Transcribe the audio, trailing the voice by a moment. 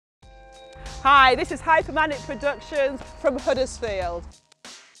Hi, this is Hypomanic Productions from Huddersfield.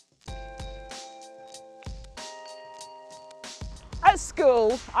 At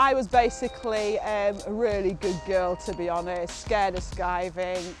school, I was basically a really good girl, to be honest, scared of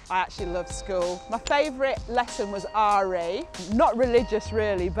skiving. I actually loved school. My favourite lesson was RE. Not religious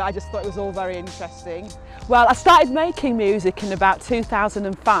really, but I just thought it was all very interesting. Well, I started making music in about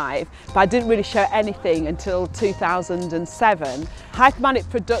 2005, but I didn't really show anything until 2007. Hypomanic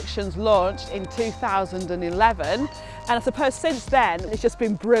Productions launched in 2011, and I suppose since then it's just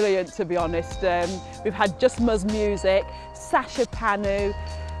been brilliant, to be honest. We've had Just Muzz Music, Sasha Panu,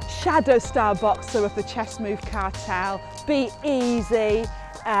 Shadow Star Boxer of the Chess Move Cartel, Be Easy,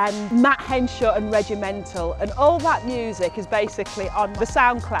 and Matt Henshaw and Regimental, and all that music is basically on the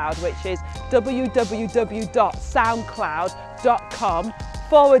SoundCloud, which is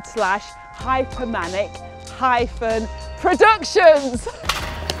www.soundcloud.com/hypomanic-productions.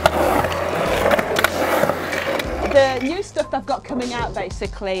 The new stuff I've got coming out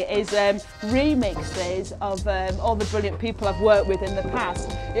basically is remixes of all the brilliant people I've worked with in the past.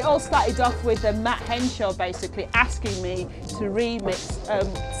 It all started off with Matt Henshaw basically asking me to remix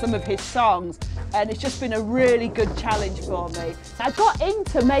some of his songs, and it's just been a really good challenge for me. I got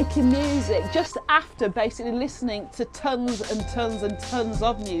into making music just after basically listening to tons and tons and tons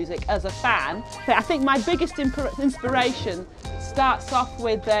of music as a fan. I think my biggest inspiration starts off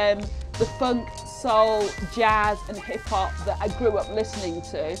with the funk, soul, jazz and hip hop that I grew up listening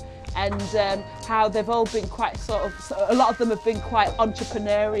to, and how they've all been quite a lot of them have been quite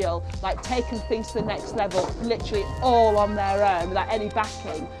entrepreneurial, like taking things to the next level, literally all on their own without any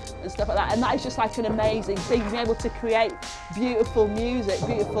backing and stuff like that. And that is just like an amazing thing, being able to create beautiful music,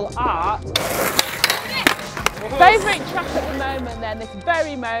 beautiful art. Favourite track at the moment then, this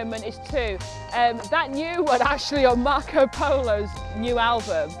very moment, is two. That new one actually on Marco Polo's new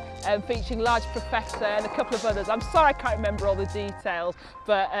album, featuring Large Professor and a couple of others. I'm sorry I can't remember all the details,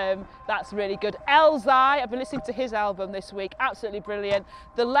 but that's really good. Elzai, I've been listening to his album this week, absolutely brilliant.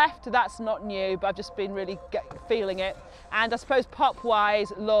 The Left, that's not new, but I've just been really feeling it. And I suppose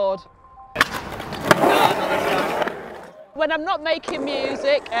pop-wise, Lord. When I'm not making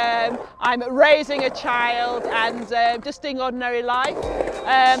music, I'm raising a child and just doing ordinary life.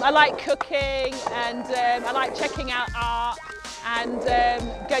 I like cooking, and I like checking out art and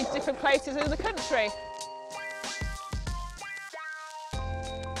going to different places in the country.